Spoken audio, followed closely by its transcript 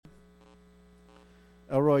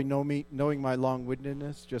Elroy, knowing my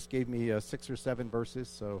long-windedness, just gave me 6 or 7 verses,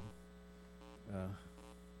 so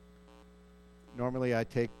normally I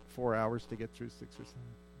take 4 hours to get through 6 or 7.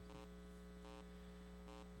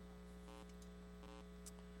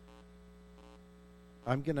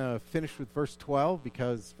 I'm going to finish with verse 12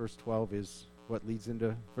 because verse 12 is what leads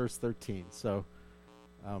into verse 13. So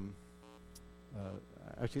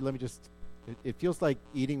actually, let me just, it feels like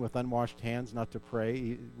eating with unwashed hands not to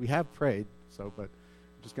pray. We have prayed, but I'm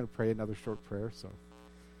just going to pray another short prayer. So,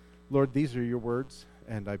 Lord, these are your words,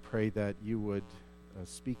 and I pray that you would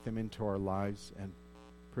speak them into our lives and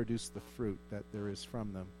produce the fruit that there is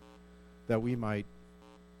from them, that we might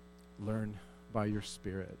learn by your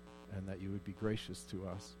Spirit, and that you would be gracious to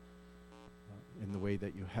us in the way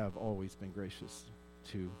that you have always been gracious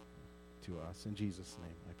to us. In Jesus'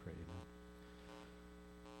 name I pray, amen.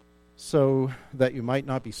 So that you might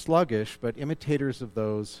not be sluggish, but imitators of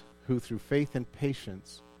those who through faith and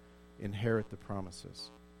patience inherit the promises.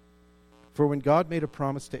 For when God made a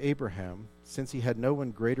promise to Abraham, since he had no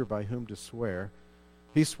one greater by whom to swear,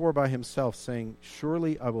 he swore by himself, saying,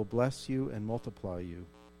 "Surely I will bless you and multiply you."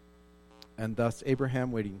 And thus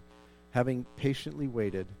Abraham, having patiently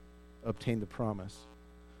waited, obtained the promise.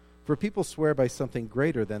 For people swear by something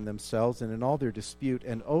greater than themselves, and in all their dispute,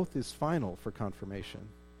 an oath is final for confirmation.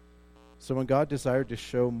 So when God desired to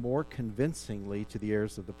show more convincingly to the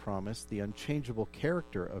heirs of the promise the unchangeable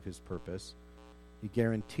character of his purpose, he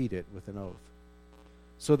guaranteed it with an oath,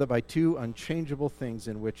 so that by 2 unchangeable things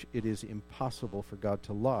in which it is impossible for God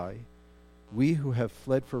to lie, we who have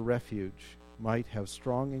fled for refuge might have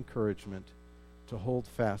strong encouragement to hold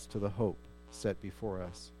fast to the hope set before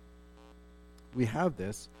us. We have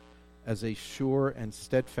this as a sure and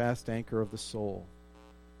steadfast anchor of the soul,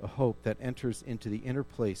 a hope that enters into the inner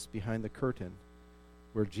place behind the curtain,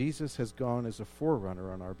 where Jesus has gone as a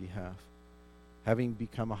forerunner on our behalf, having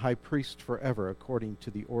become a high priest forever according to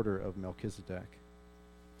the order of Melchizedek.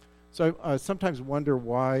 So I sometimes wonder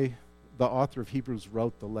why the author of Hebrews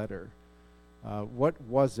wrote the letter. What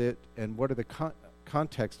was it, and what are the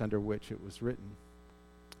context under which it was written?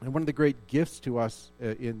 And one of the great gifts to us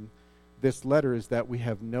in this letter is that we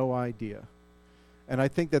have no idea. And I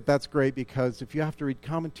think that that's great, because if you have to read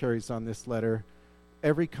commentaries on this letter,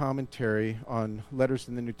 every commentary on letters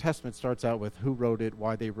in the New Testament starts out with who wrote it,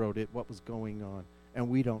 why they wrote it, what was going on. And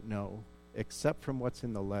we don't know, except from what's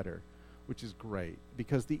in the letter, which is great,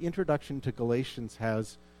 because the introduction to Galatians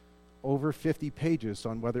has over 50 pages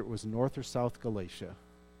on whether it was North or South Galatia.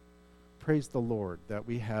 Praise the Lord that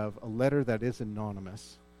we have a letter that is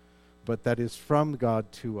anonymous, but that is from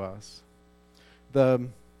God to us.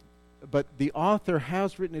 But the author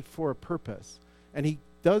has written it for a purpose, and he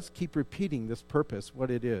does keep repeating this purpose, what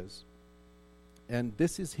it is. And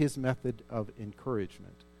this is his method of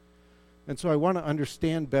encouragement. And so I want to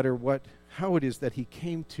understand better how it is that he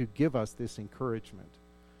came to give us this encouragement.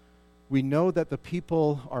 We know that the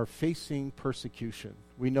people are facing persecution.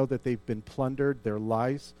 We know that they've been plundered, their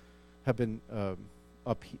lives have been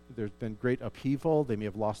there's been great upheaval. They may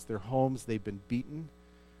have lost their homes. They've been beaten.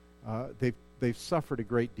 They've suffered a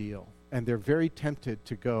great deal, and they're very tempted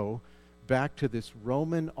to go back to this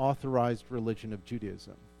Roman authorized religion of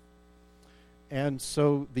Judaism. And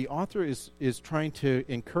so the author is trying to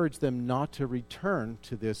encourage them not to return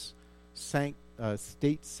to this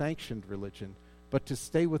state-sanctioned religion, but to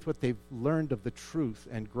stay with what they've learned of the truth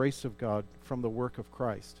and grace of God from the work of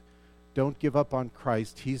Christ. Don't give up on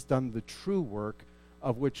Christ. He's done the true work,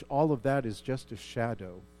 of which all of that is just a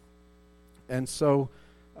shadow. And so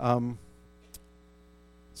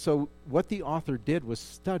what the author did was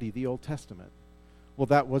study the Old Testament. Well,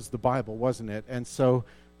 that was the Bible, wasn't it? And so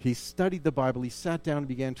he studied the Bible. He sat down and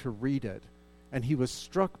began to read it. And he was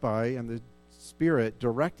struck by, and the Spirit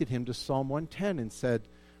directed him to Psalm 110 and said,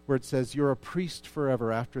 where it says, "You're a priest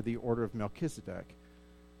forever after the order of Melchizedek."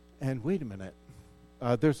 And wait a minute.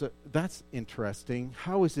 That's interesting.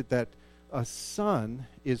 How is it that a son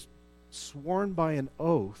is sworn by an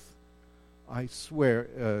oath, I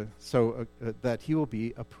swear, that he will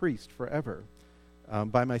be a priest forever?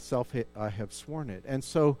 By myself I have sworn it. And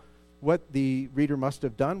so what the reader must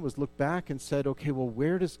have done was look back and said, okay, well,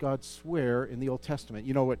 where does God swear in the Old Testament?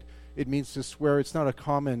 You know what it means to swear. It's not a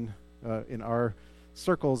common, in our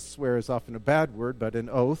circles, swear is often a bad word, but an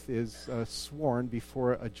oath is sworn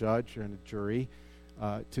before a judge or a jury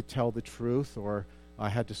to tell the truth, or I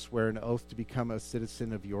had to swear an oath to become a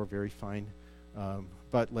citizen of your very fine,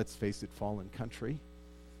 but let's face it, fallen country.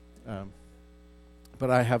 But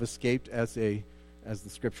I have escaped as the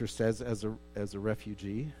Scripture says, as a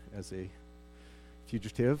refugee, as a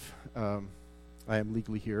fugitive. I am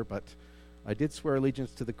legally here, but I did swear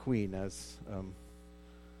allegiance to the Queen as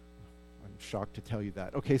shocked to tell you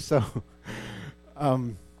that. Okay, so,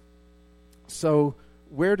 so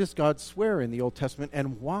where does God swear in the Old Testament,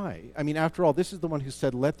 and why? I mean, after all, this is the one who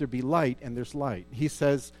said, "Let there be light," and there's light. He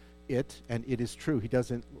says it, and it is true. He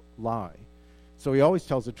doesn't lie. So he always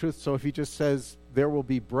tells the truth. So if he just says, "There will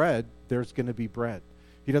be bread," there's going to be bread.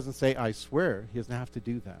 He doesn't say, "I swear." He doesn't have to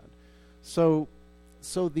do that. So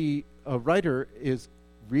the writer is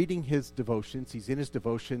reading his devotions. He's in his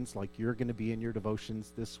devotions like you're going to be in your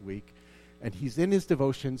devotions this week. And he's in his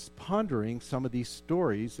devotions pondering some of these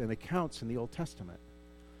stories and accounts in the Old Testament.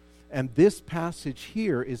 And this passage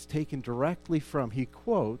here is taken directly from, he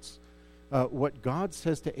quotes what God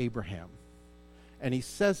says to Abraham. And he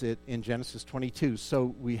says it in Genesis 22.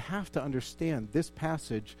 So we have to understand this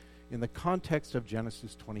passage in the context of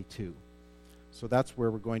Genesis 22. So that's where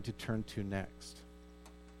we're going to turn to next.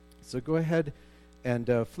 So go ahead and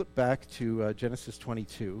flip back to Genesis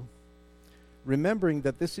 22. Remembering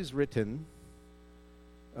that this is written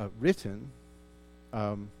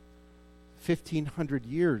 1,500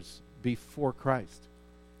 years before Christ.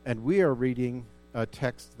 And we are reading a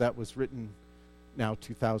text that was written now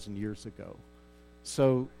 2,000 years ago.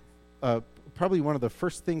 So probably one of the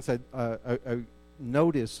first things I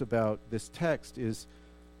notice about this text is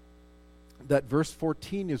that verse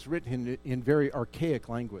 14 is written in very archaic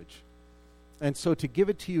language. And so to give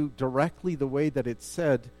it to you directly the way that it's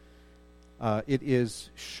said, it is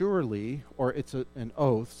surely, or it's an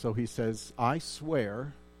oath. So he says, "I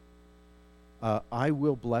swear, I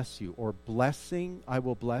will bless you," or blessing, "I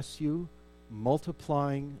will bless you,"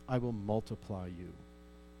 multiplying, "I will multiply you."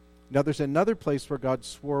 Now there's another place where God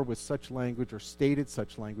swore with such language or stated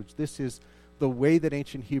such language. This is the way that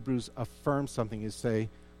ancient Hebrews affirm something, is say,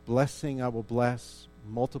 "Blessing, I will bless,"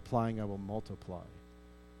 "multiplying, I will multiply."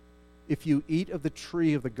 "If you eat of the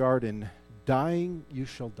tree of the garden, dying you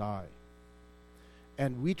shall die."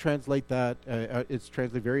 And we translate that, it's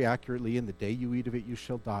translated very accurately, "In the day you eat of it, you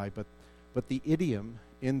shall die." But the idiom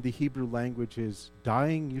in the Hebrew language is,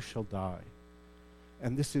 "dying you shall die."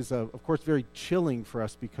 And this is, of course, very chilling for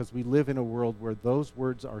us because we live in a world where those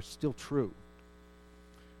words are still true.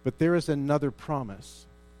 But there is another promise,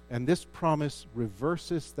 and this promise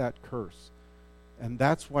reverses that curse. And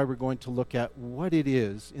that's why we're going to look at what it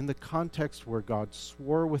is in the context where God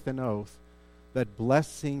swore with an oath that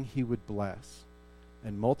blessing he would bless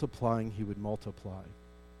and multiplying he would multiply.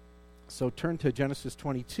 So turn to Genesis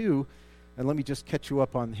 22, and let me just catch you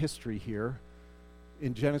up on history here.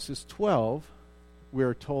 In Genesis 12,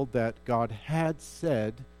 we're told that God had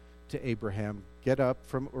said to Abraham, "Get up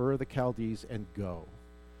from Ur of the Chaldees and go."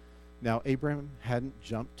 Now, Abraham hadn't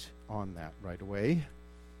jumped on that right away.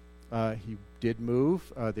 He did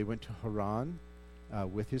move. They went to Haran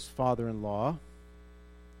with his father-in-law,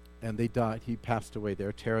 and they died. He passed away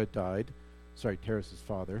there. Terah died. Sorry, Terah's his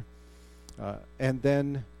father. And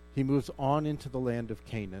then he moves on into the land of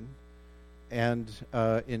Canaan. And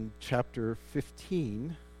in chapter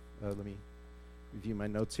 15, let me review my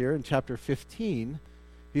notes here. In chapter 15,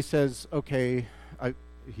 he says, okay,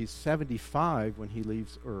 he's 75 when he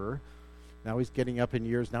leaves Ur. Now he's getting up in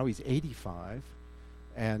years. Now he's 85.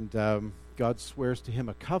 And God swears to him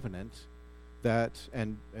a covenant that,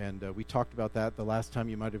 and we talked about that the last time.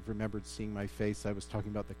 You might have remembered seeing my face. I was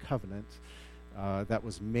talking about the covenant that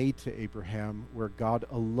was made to Abraham, where God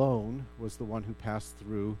alone was the one who passed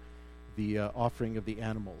through the offering of the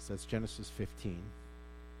animals. That's Genesis 15.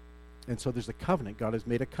 And so there's a covenant. God has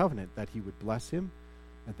made a covenant that he would bless him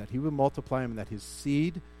and that he would multiply him and that his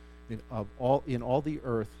seed in all the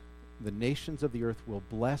earth, the nations of the earth will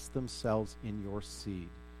bless themselves in your seed.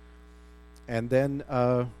 And then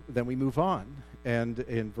we move on, and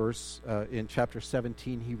in chapter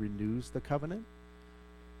 17 he renews the covenant,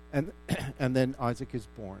 and then Isaac is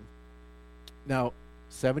born. Now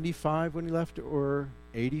 75 when he left Ur,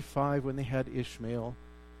 85 when they had Ishmael.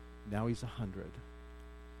 Now he's 100,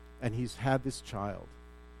 and he's had this child,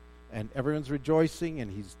 and everyone's rejoicing,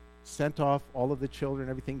 and he's sent off all of the children,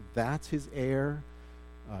 everything. That's his heir.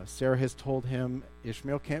 Sarah has told him,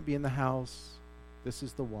 Ishmael can't be in the house. This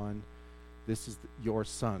is the one. This is your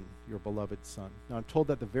son, your beloved son. Now, I'm told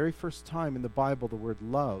that the very first time in the Bible the word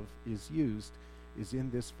love is used is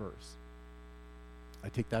in this verse. I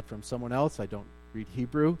take that from someone else. I don't read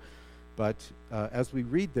Hebrew. But as we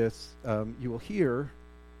read this, you will hear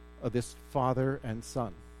this father and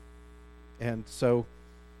son. And so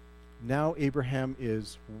now Abraham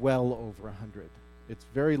is well over 100. It's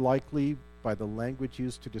very likely, by the language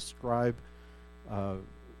used to describe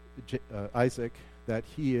Isaac, that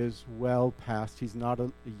he is well past. He's not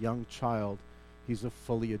a young child. He's a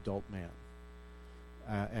fully adult man.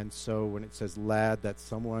 And so when it says lad, that's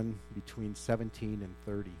someone between 17 and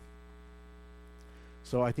 30.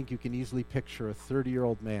 So I think you can easily picture a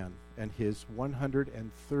 30-year-old man and his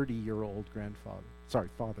 130-year-old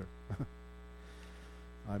father.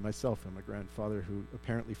 I myself am a grandfather who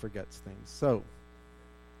apparently forgets things. So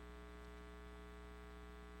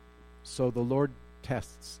the Lord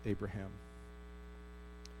tests Abraham.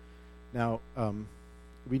 Now,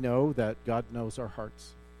 we know that God knows our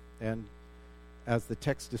hearts. And as the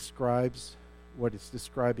text describes, what it's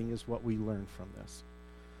describing is what we learn from this.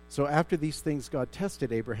 So after these things, God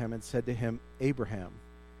tested Abraham and said to him, Abraham.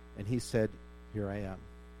 And he said, here I am.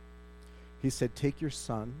 He said, take your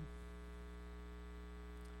son,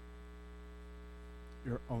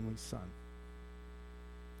 your only son,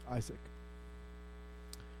 Isaac,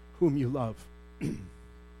 whom you love,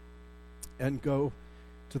 and go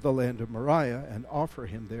to the land of Moriah and offer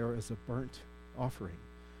him there as a burnt offering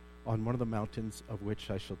on one of the mountains of which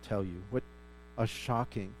I shall tell you. What a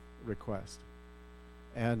shocking request.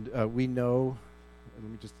 And we know,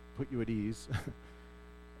 let me just put you at ease,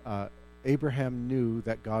 Abraham knew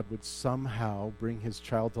that God would somehow bring his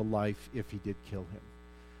child to life if he did kill him.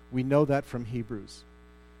 We know that from Hebrews.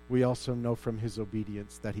 We also know from his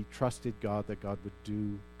obedience that he trusted God, that God would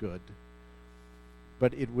do good.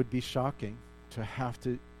 But it would be shocking to have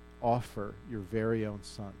to offer your very own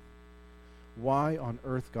son. Why on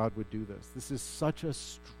earth God would do this? This is such a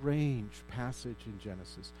strange passage in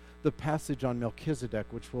Genesis. The passage on Melchizedek,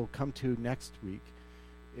 which we'll come to next week,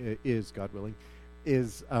 is, God willing,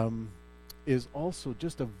 is also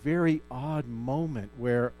just a very odd moment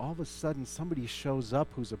where all of a sudden somebody shows up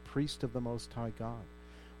who's a priest of the Most High God.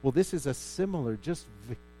 Well, this is a similar, just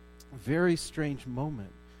very strange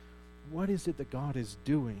moment. What is it that God is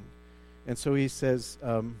doing? And so he says,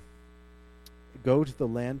 go to the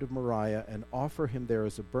land of Moriah and offer him there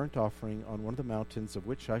as a burnt offering on one of the mountains of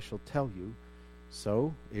which I shall tell you.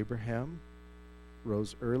 So Abraham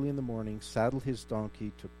rose early in the morning, saddled his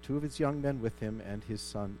donkey, took 2 of his young men with him and his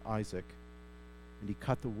son Isaac, and he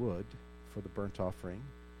cut the wood for the burnt offering,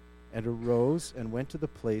 and arose and went to the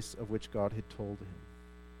place of which God had told him.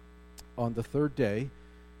 On the 3rd day,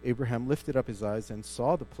 Abraham lifted up his eyes and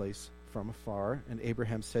saw the place from afar, and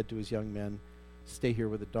Abraham said to his young men, stay here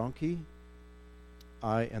with the donkey.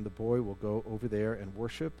 I and the boy will go over there and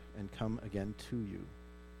worship and come again to you.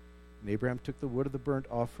 And Abraham took the wood of the burnt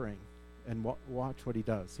offering, and watch what he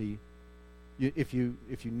does. If you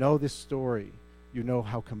know this story, you know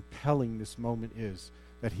how compelling this moment is,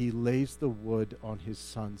 that he lays the wood on his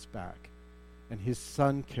son's back, and his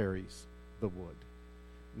son carries the wood.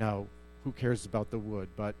 Now, who cares about the wood?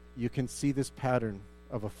 But you can see this pattern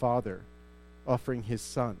of a father offering his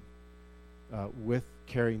son with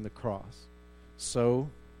carrying the cross. So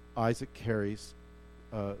Isaac carries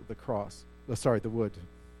the wood.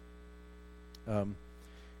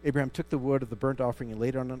 Abraham took the wood of the burnt offering and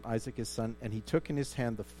laid it on Isaac his son, and he took in his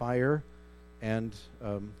hand the fire and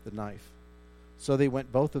the knife. So they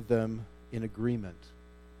went both of them in agreement.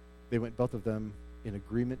 They went both of them in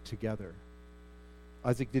agreement together.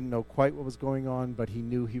 Isaac didn't know quite what was going on, but he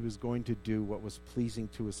knew he was going to do what was pleasing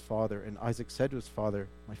to his father. And Isaac said to his father,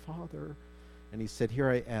 my father. And he said, here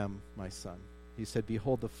I am, my son. He said,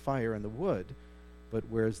 behold the fire and the wood, but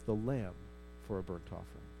where's the lamb for a burnt offering?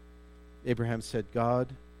 Abraham said, God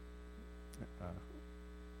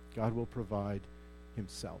will provide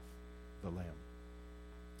himself the lamb.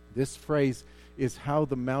 This phrase is how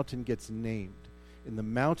the mountain gets named. In the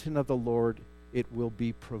mountain of the Lord, it will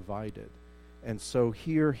be provided. And so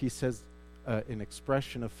here he says an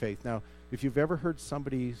expression of faith. Now, if you've ever heard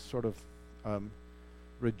somebody sort of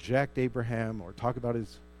reject Abraham or talk about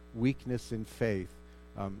his weakness in faith,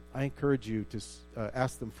 I encourage you to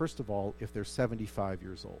ask them, first of all, if they're 75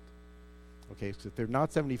 years old. Okay, so if they're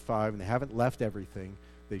not 75 and they haven't left everything,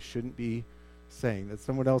 they shouldn't be saying that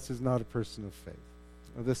someone else is not a person of faith.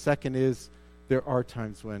 The second is, there are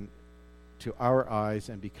times when, to our eyes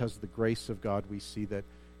and because of the grace of God, we see that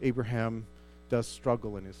Abraham does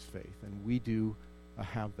struggle in his faith, and we do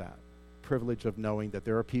have that privilege of knowing that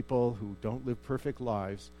there are people who don't live perfect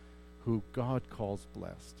lives, who God calls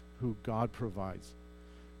blessed, who God provides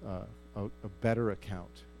a better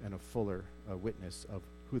account and a fuller witness of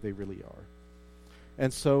who they really are.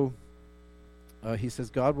 And so he says,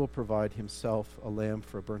 God will provide himself a lamb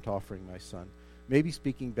for a burnt offering, my son. Maybe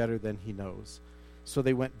speaking better than he knows. So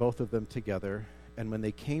they went both of them together, and when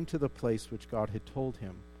they came to the place which God had told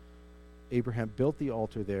him, Abraham built the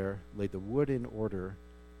altar there, laid the wood in order,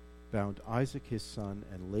 bound Isaac his son,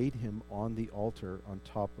 and laid him on the altar on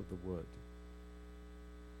top of the wood.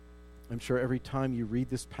 I'm sure every time you read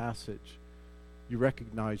this passage, you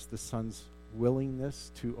recognize the son's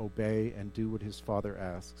willingness to obey and do what his father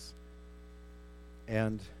asks.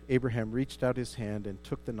 And Abraham reached out his hand and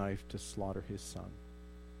took the knife to slaughter his son.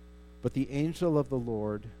 But the angel of the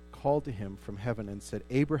Lord called to him from heaven and said,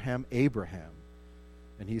 Abraham, Abraham.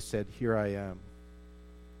 And he said, Here I am.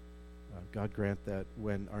 God grant that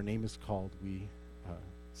when our name is called, we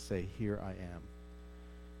say, Here I am.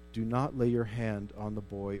 Do not lay your hand on the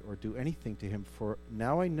boy or do anything to him, for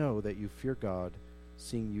now I know that you fear God,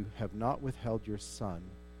 seeing you have not withheld your son,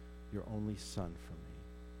 your only son, from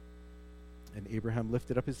me. And Abraham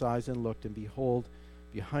lifted up his eyes and looked, and behold,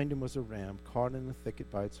 behind him was a ram caught in the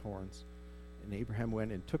thicket by its horns. And Abraham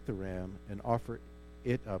went and took the ram and offered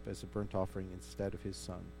it up as a burnt offering instead of his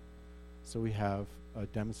son. So we have a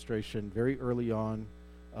demonstration very early on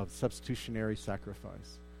of substitutionary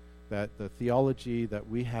sacrifice. That the theology that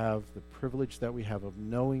we have, the privilege that we have of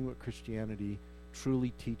knowing what Christianity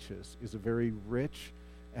truly teaches, is a very rich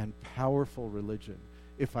and powerful religion.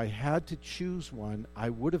 If I had to choose one, I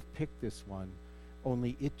would have picked this one,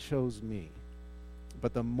 only it chose me.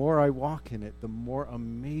 But the more I walk in it, the more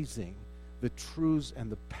amazing the truths and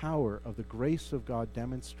the power of the grace of God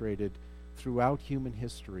demonstrated throughout human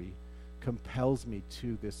history compels me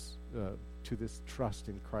to this trust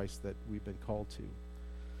in Christ that we've been called to.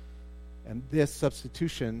 And this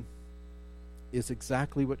substitution is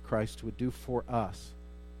exactly what Christ would do for us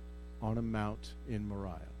on a mount in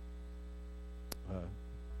Moriah,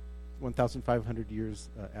 1,500 years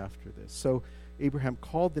after this. So Abraham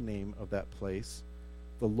called the name of that place,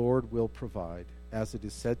 The Lord Will Provide. As it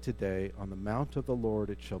is said today, on the mount of the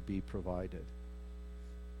Lord it shall be provided.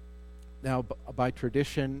 Now, by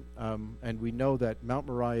tradition, and we know that Mount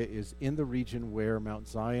Moriah is in the region where Mount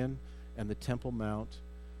Zion and the Temple Mount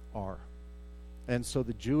are. And so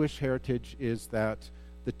the Jewish heritage is that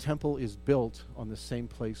the temple is built on the same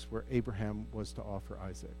place where Abraham was to offer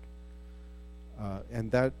Isaac.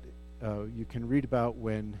 And that you can read about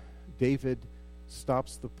when David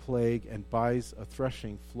stops the plague and buys a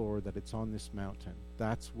threshing floor, that it's on this mountain.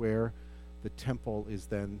 That's where the temple is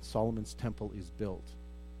then, Solomon's temple is built.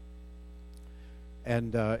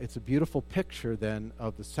 And it's a beautiful picture then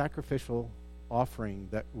of the sacrificial offering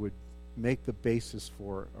that would make the basis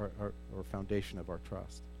for our foundation of our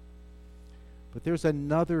trust. But there's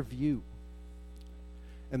another view.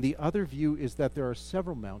 And the other view is that there are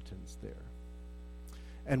several mountains there.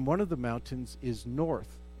 And one of the mountains is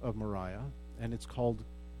north of Moriah, and it's called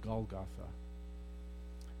Golgotha.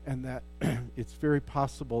 And that it's very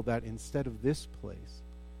possible that instead of this place,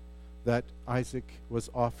 that Isaac was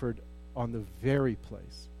offered on the very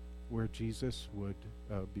place where Jesus would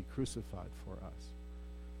be crucified for us.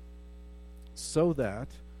 So that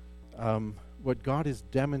what God is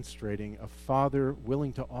demonstrating, a father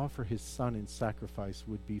willing to offer his son in sacrifice,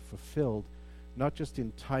 would be fulfilled, not just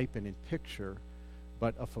in type and in picture,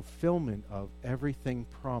 but a fulfillment of everything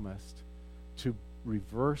promised to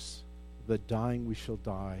reverse the dying we shall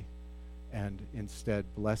die, and instead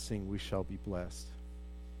blessing we shall be blessed.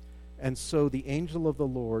 And so the angel of the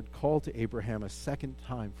Lord called to Abraham a second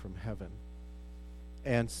time from heaven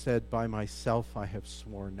and said, By myself I have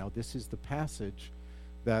sworn. Now this is the passage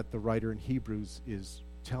that the writer in Hebrews is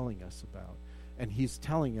telling us about. And he's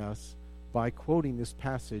telling us, by quoting this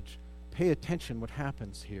passage, pay attention what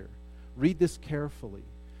happens here. Read this carefully.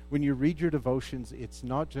 When you read your devotions, it's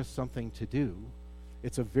not just something to do.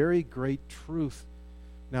 It's a very great truth.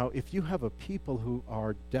 Now, if you have a people who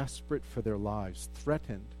are desperate for their lives,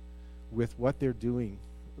 threatened with what they're doing,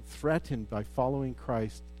 threatened by following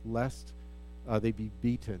Christ, lest they be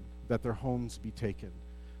beaten, that their homes be taken,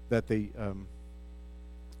 that they,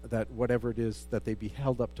 that whatever it is, that they be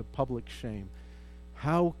held up to public shame,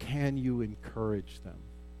 how can you encourage them?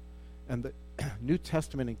 And the New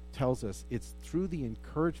Testament tells us it's through the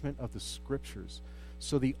encouragement of the Scriptures.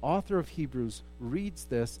 So the author of Hebrews reads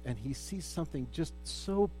this and he sees something just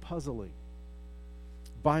so puzzling.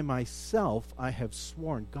 By myself I have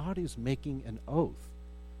sworn. God is making an oath.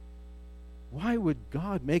 Why would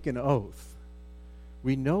God make an oath?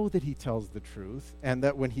 We know that he tells the truth and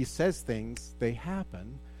that when he says things, they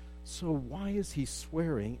happen. So why is he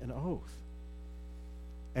swearing an oath?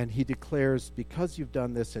 And he declares, because you've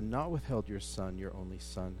done this and not withheld your son, your only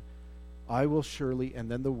son, I will surely, and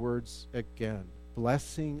then the words again,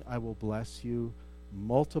 blessing, I will bless you,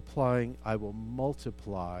 multiplying, I will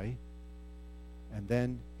multiply, and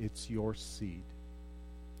then it's your seed.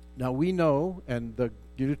 Now we know, and the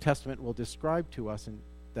New Testament will describe to us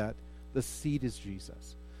that the seed is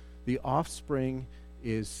Jesus. The offspring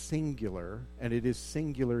is singular, and it is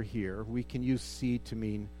singular here. We can use seed to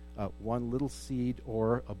mean one little seed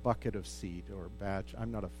or a bucket of seed or batch.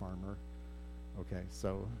 I'm not a farmer. Okay,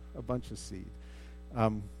 so a bunch of seed.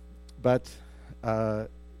 But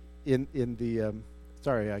in the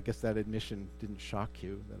Sorry, I guess that admission didn't shock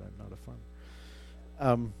you that I'm not a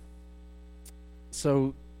farmer.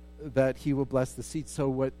 So that he will bless the seed. So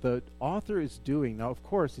what the author is doing, now of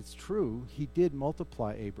course it's true, he did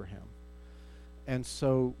multiply Abraham. And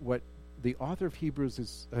so what the author of Hebrews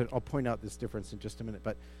is, I'll point out this difference in just a minute,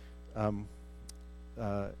 but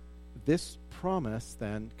this promise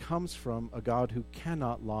then comes from a God who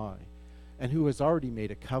cannot lie and who has already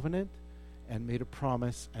made a covenant and made a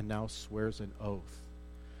promise and now swears an oath.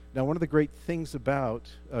 Now, one of the great things about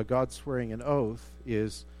God swearing an oath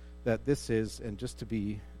is that this is, and just to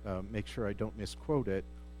be make sure I don't misquote it,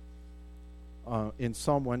 in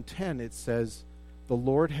Psalm 110 it says, "The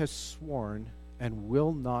Lord has sworn and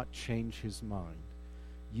will not change his mind.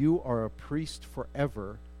 You are a priest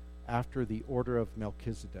forever after the order of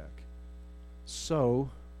Melchizedek." So,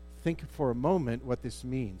 think for a moment what this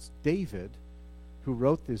means. David, who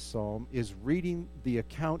wrote this psalm, is reading the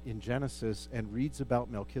account in Genesis and reads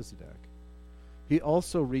about Melchizedek. He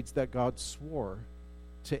also reads that God swore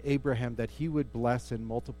to Abraham that he would bless and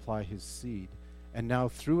multiply his seed. And now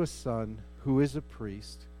through a son who is a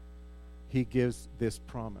priest, he gives this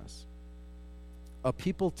promise. A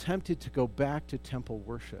people tempted to go back to temple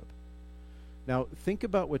worship. Now think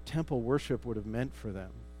about what temple worship would have meant for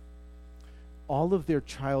them. All of their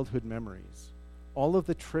childhood memories, all of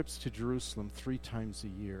the trips to Jerusalem 3 times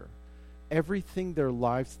a year, everything their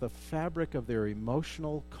lives, the fabric of their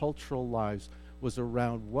emotional, cultural lives was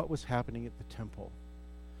around what was happening at the temple.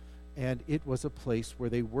 And it was a place where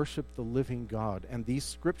they worshiped the living God, and these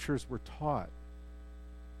scriptures were taught.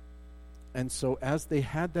 And so as they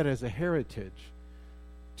had that as a heritage,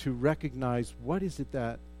 to recognize what is it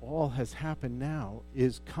that all has happened now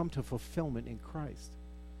is come to fulfillment in Christ.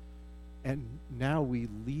 And now we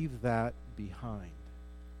leave that behind.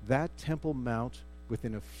 That Temple Mount,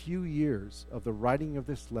 within a few years of the writing of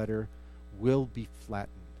this letter, will be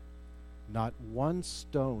flattened. Not one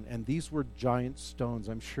stone, and these were giant stones,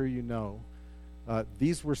 I'm sure you know.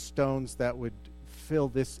 These were stones that would fill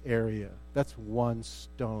this area. That's one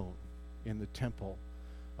stone in the temple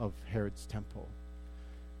of Herod's temple.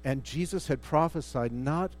 And Jesus had prophesied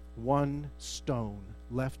not one stone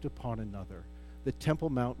left upon another. The Temple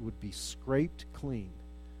Mount would be scraped clean.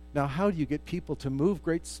 Now, how do you get people to move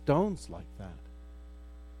great stones like that?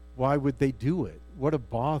 Why would they do it? What a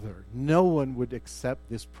bother. No one would accept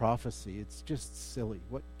this prophecy. It's just silly.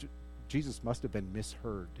 Jesus must have been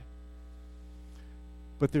misheard.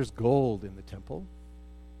 But there's gold in the temple.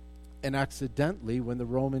 And accidentally, when the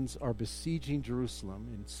Romans are besieging Jerusalem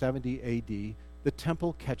in 70 AD, the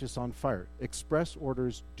temple catches on fire. Express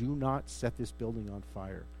orders, do not set this building on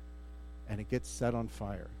fire. And it gets set on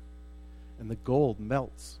fire. And the gold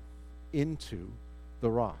melts into the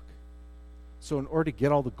rock. So in order to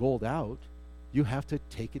get all the gold out, you have to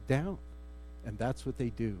take it down. And that's what they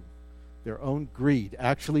do. Their own greed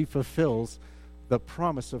actually fulfills the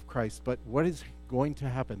promise of Christ. But what is going to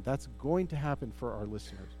happen? That's going to happen for our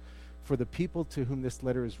listeners. For the people to whom this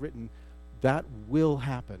letter is written, that will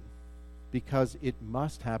happen. Because it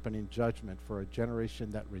must happen in judgment for a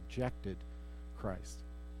generation that rejected Christ.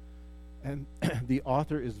 And the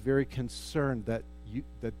author is very concerned that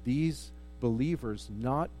these believers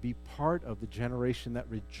not be part of the generation that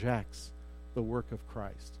rejects the work of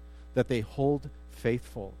Christ, that they hold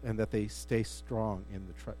faithful and that they stay strong in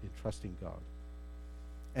trusting God.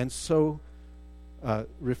 And so,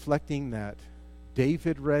 reflecting that,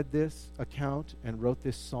 David read this account and wrote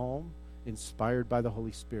this psalm inspired by the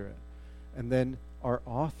Holy Spirit. And then our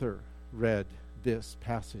author read this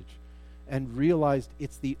passage and realized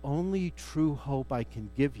it's the only true hope I can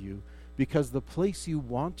give you, because the place you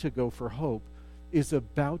want to go for hope is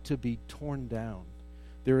about to be torn down.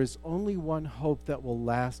 There is only one hope that will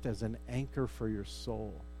last as an anchor for your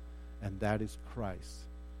soul, and that is Christ,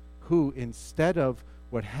 who, instead of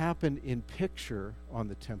what happened in picture on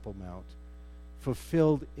the Temple Mount,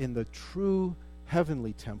 fulfilled in the true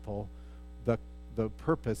heavenly temple the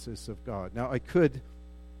purposes of God. Now, I could,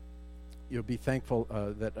 you'll be thankful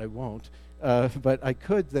that I won't, but I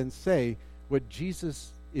could then say what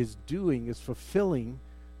Jesus is doing is fulfilling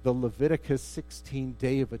the Leviticus 16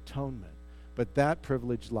 Day of Atonement. But that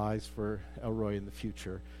privilege lies for Elroy in the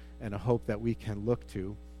future, and a hope that we can look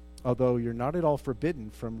to. Although you're not at all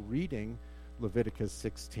forbidden from reading Leviticus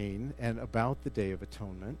 16 and about the Day of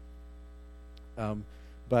Atonement.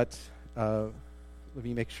 But let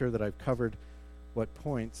me make sure that I've covered what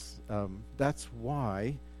points. That's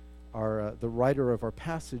why the writer of our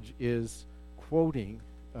passage is quoting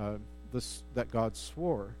that God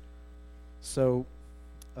swore. So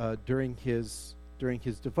during his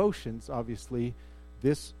devotions, obviously,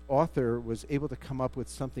 this author was able to come up with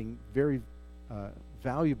something very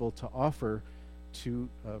valuable to offer to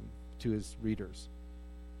his readers.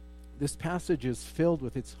 This passage is filled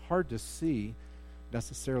with, it's hard to see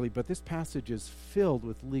necessarily, but this passage is filled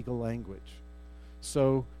with legal language.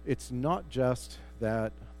 So it's not just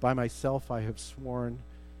that by myself I have sworn,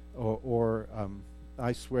 or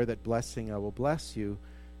I swear that blessing I will bless you.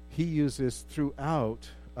 He uses throughout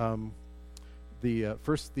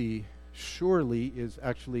the surely is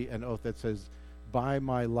actually an oath that says by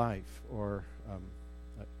my life, or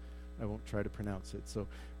I won't try to pronounce it. So,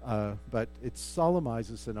 but it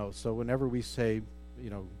solemnizes an oath. So whenever we say,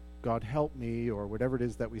 God help me, or whatever it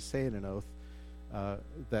is that we say in an oath,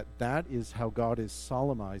 that is how God is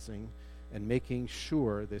solemnizing and making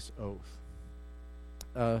sure this oath.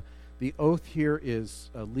 The oath here is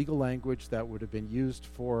a legal language that would have been used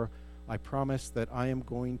for, I promise that I am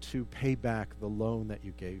going to pay back the loan that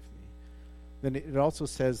you gave me. Then it also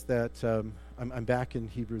says that, I'm back in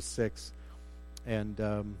Hebrews 6, and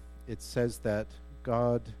it says that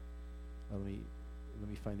God, let me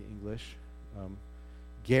find the English,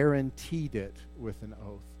 guaranteed it with an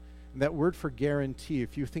oath. And that word for guarantee,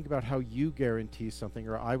 if you think about how you guarantee something,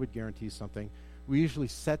 or I would guarantee something, we usually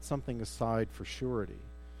set something aside for surety.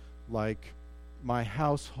 Like, my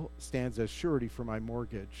house stands as surety for my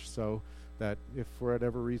mortgage, so that if for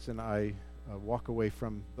whatever reason I walk away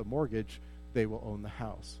from the mortgage, they will own the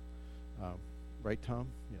house. Right, Tom?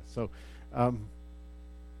 Yeah. So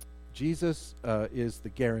Jesus is the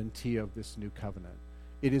guarantee of this new covenant.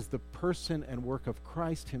 It is the person and work of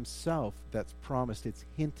Christ himself that's promised. It's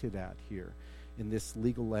hinted at here in this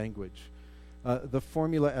legal language. The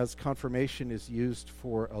formula as confirmation is used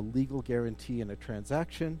for a legal guarantee in a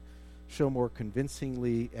transaction. Show more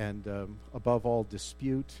convincingly, and above all,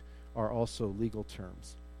 dispute are also legal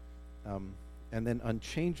terms. And then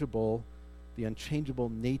unchangeable, the unchangeable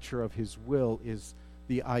nature of his will is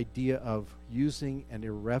the idea of using an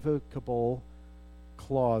irrevocable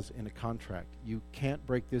clause in a contract. You can't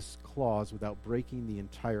break this clause without breaking the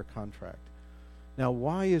entire contract. Now,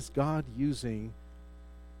 why is God using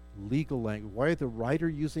legal language? Why is the writer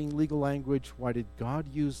using legal language? Why did God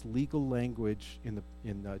use legal language in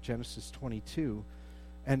Genesis 22?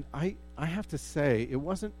 And I have to say, it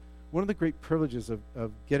wasn't one of the great privileges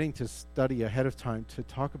of getting to study ahead of time to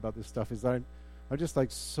talk about this stuff is that I'm just like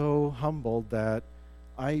so humbled that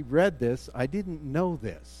I read this. I didn't know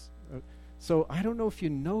this. So I don't know if you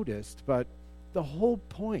noticed, but the whole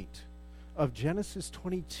point of Genesis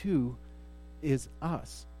 22 is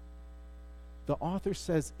us. The author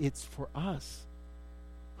says it's for us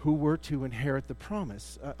who were to inherit the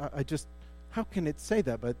promise. I just, how can it say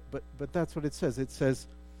that? But that's what it says. It says,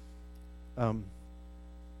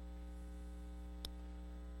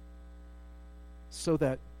 so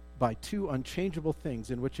that by two unchangeable things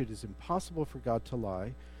in which it is impossible for God to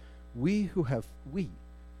lie, we who have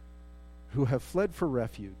fled for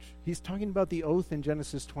refuge. He's talking about the oath in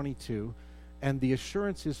Genesis 22, and the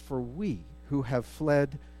assurance is for we who have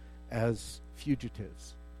fled as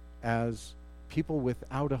fugitives, as people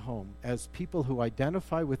without a home, as people who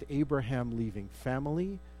identify with Abraham leaving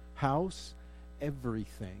family, house,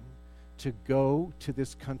 everything, to go to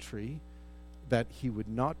this country that he would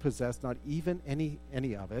not possess, not even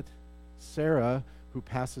any of it. Sarah, who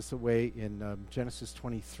passes away in Genesis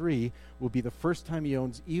 23, will be the first time he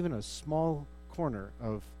owns even a small corner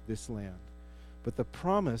of this land. But the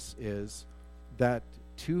promise is that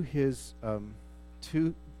to his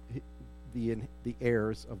the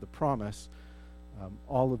heirs of the promise,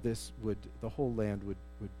 all of this the whole land would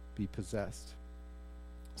be possessed.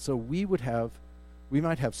 So we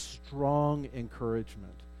might have strong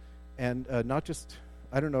encouragement, and not just,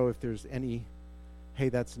 I don't know if there's any, hey,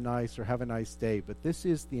 that's nice, or have a nice day, but this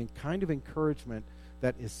is the kind of encouragement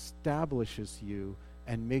that establishes you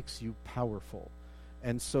and makes you powerful.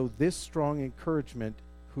 And so this strong encouragement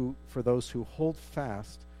for those who hold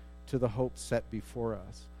fast to the hope set before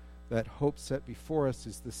us. That hope set before us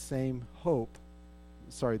is the same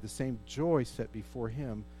the same joy set before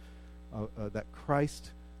him, that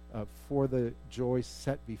Christ, for the joy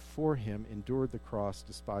set before him, endured the cross,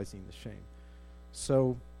 despising the shame.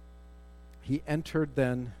 So he entered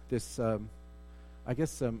then this, I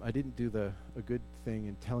guess I didn't do a good thing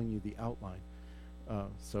in telling you the outline.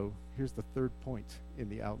 So here's the third point in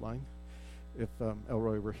the outline. If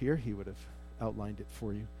Elroy were here, he would have outlined it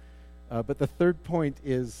for you. But the third point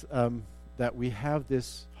is that we have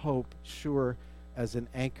this hope sure as an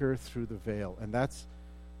anchor through the veil. And that's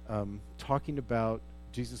talking about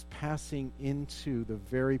Jesus passing into the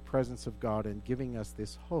very presence of God and giving us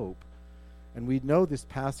this hope. And we know this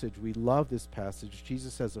passage. We love this passage.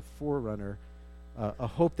 Jesus as a forerunner, a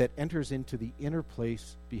hope that enters into the inner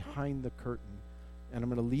place behind the curtain, And I'm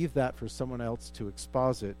going to leave that for someone else to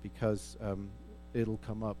exposit because it'll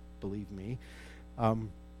come up, believe me.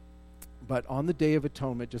 But on the Day of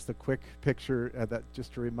Atonement, just a quick picture that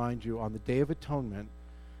just to remind you, on the Day of Atonement,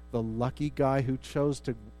 the lucky guy who chose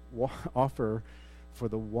to offer for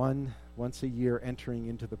the once a year entering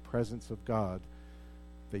into the presence of God,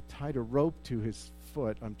 they tied a rope to his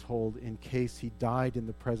foot, I'm told, in case he died in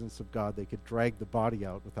the presence of God. They could drag the body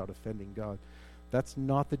out without offending God. That's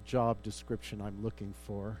not the job description I'm looking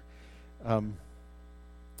for.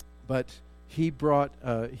 But he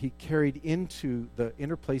carried into the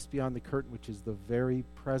inner place beyond the curtain, which is the very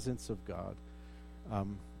presence of God,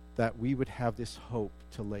 that we would have this hope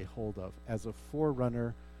to lay hold of as a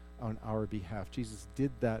forerunner on our behalf. Jesus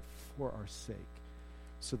did that for our sake,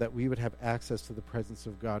 so that we would have access to the presence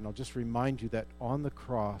of God. And I'll just remind you that on the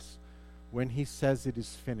cross, when he says it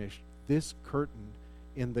is finished, this curtain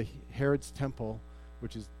in the Herod's temple,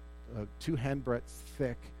 which is 2 handbreadths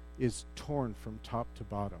thick, is torn from top to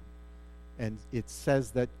bottom. And it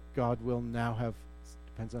says that God will now have,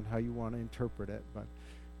 depends on how you want to interpret it, but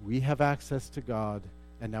we have access to God,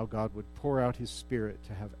 and now God would pour out his Spirit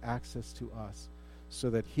to have access to us so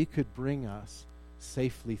that he could bring us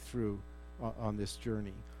safely through on this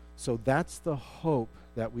journey. So that's the hope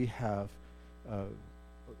that we have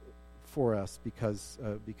for us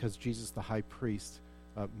because Jesus, the high priest,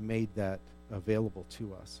 made that available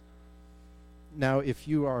to us. Now, if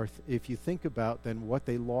you think about then what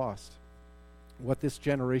they lost, what this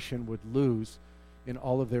generation would lose in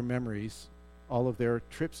all of their memories, all of their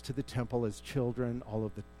trips to the temple as children, all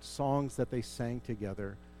of the songs that they sang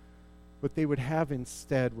together, what they would have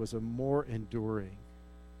instead was a more enduring.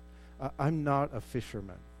 I'm not a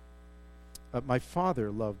fisherman. My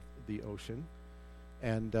father loved the ocean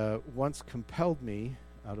and once compelled me,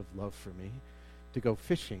 out of love for me, to go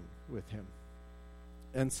fishing with him.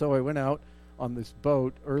 And so I went out on this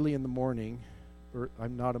boat early in the morning.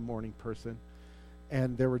 I'm not a morning person.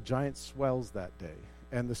 And there were giant swells that day.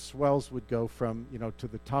 And the swells would go from, to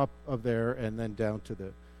the top of there and then down to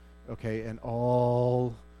and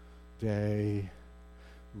all day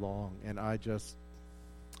long. And I just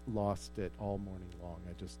lost it all morning long.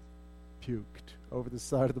 I just puked over the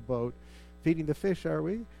side of the boat. Feeding the fish, are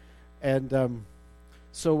we? And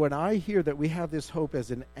so when I hear that we have this hope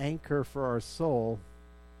as an anchor for our soul,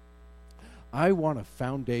 I want a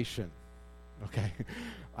foundation, okay?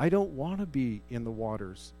 I don't want to be in the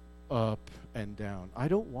waters up and down. I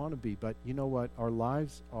don't want to be, but you know what? Our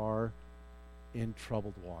lives are in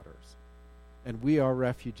troubled waters. And we are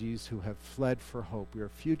refugees who have fled for hope. We are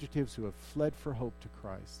fugitives who have fled for hope to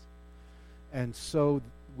Christ. And so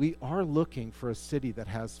we are looking for a city that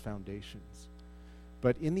has foundations.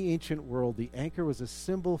 But in the ancient world, the anchor was a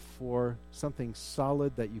symbol for something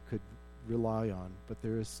solid that you could rely on. But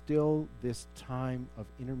there is still this time of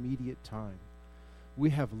intermediate time.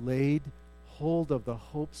 We have laid hold of the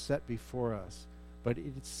hope set before us, but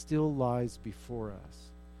it still lies before us.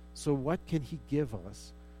 So what can he give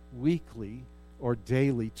us weekly or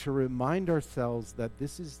daily to remind ourselves that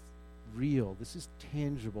this is real, this is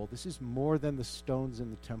tangible, this is more than the stones in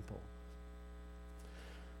the temple?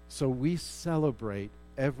 So we celebrate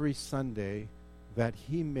every Sunday that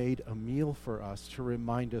he made a meal for us to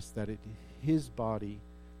remind us that it his body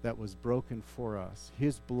that was broken for us,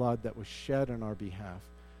 his blood that was shed on our behalf,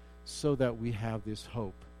 so that we have this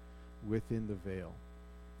hope within the veil,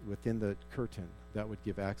 within the curtain that would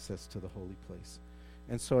give access to the holy place.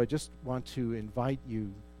 And so I just want to invite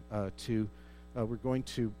you we're going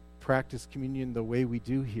to practice communion the way we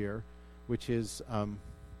do here, which is, I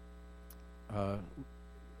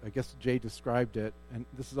guess Jay described it, and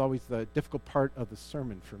this is always the difficult part of the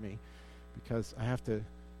sermon for me, because I have to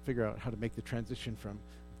figure out how to make the transition from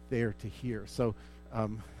there to here. So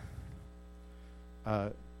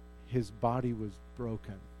his body was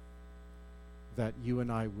broken that you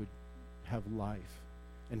and I would have life,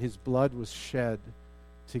 and his blood was shed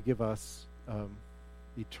to give us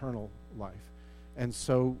eternal life. And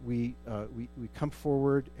so we come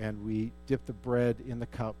forward and we dip the bread in the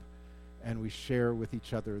cup, and we share with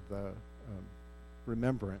each other the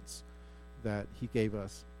remembrance that he gave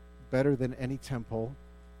us, better than any temple,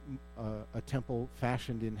 a temple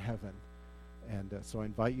fashioned in heaven. And so I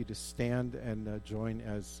invite you to stand and join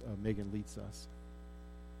as Megan leads us.